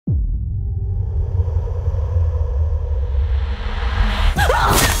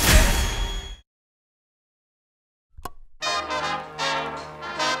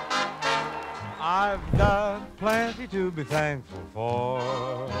to be thankful for.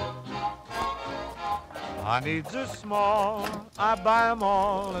 My needs are small, I buy 'em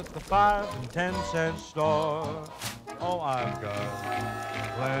all at the 5 and 10 cent store. Oh, I've got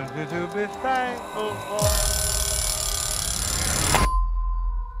plenty to be thankful for.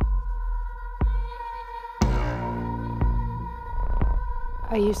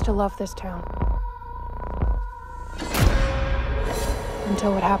 I used to love this town.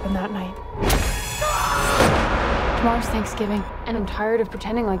 Until what happened that night. Tomorrow's Thanksgiving, and I'm tired of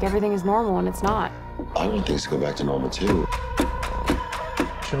pretending like everything is normal and it's not. I want things to go back to normal, too.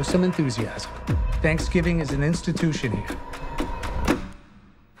 Show some enthusiasm. Thanksgiving is an institution here.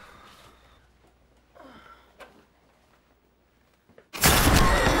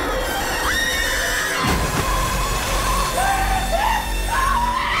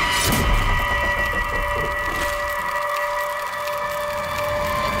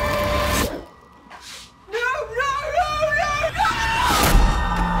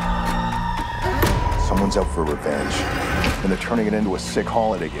 Someone's out for revenge, and they're turning it into a sick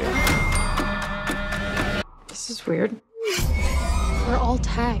holiday game. This is weird. We're all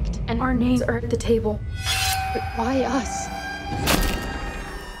tagged, and our names are at the table. But why us?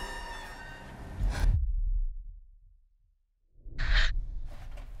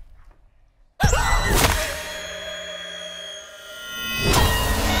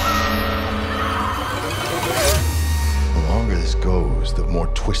 The longer this goes, the more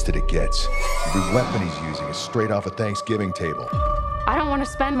twisted it gets. Every weapon he's using is straight off a Thanksgiving table. I don't want to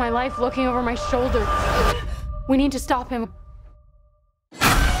spend my life looking over my shoulder. We need to stop him.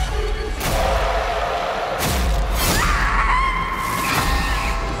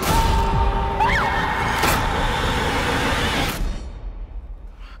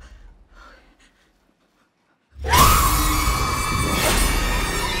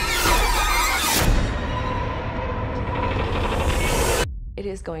 It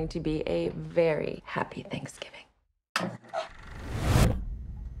is going to be a very happy Thanksgiving.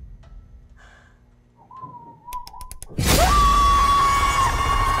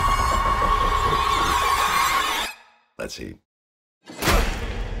 Let's eat.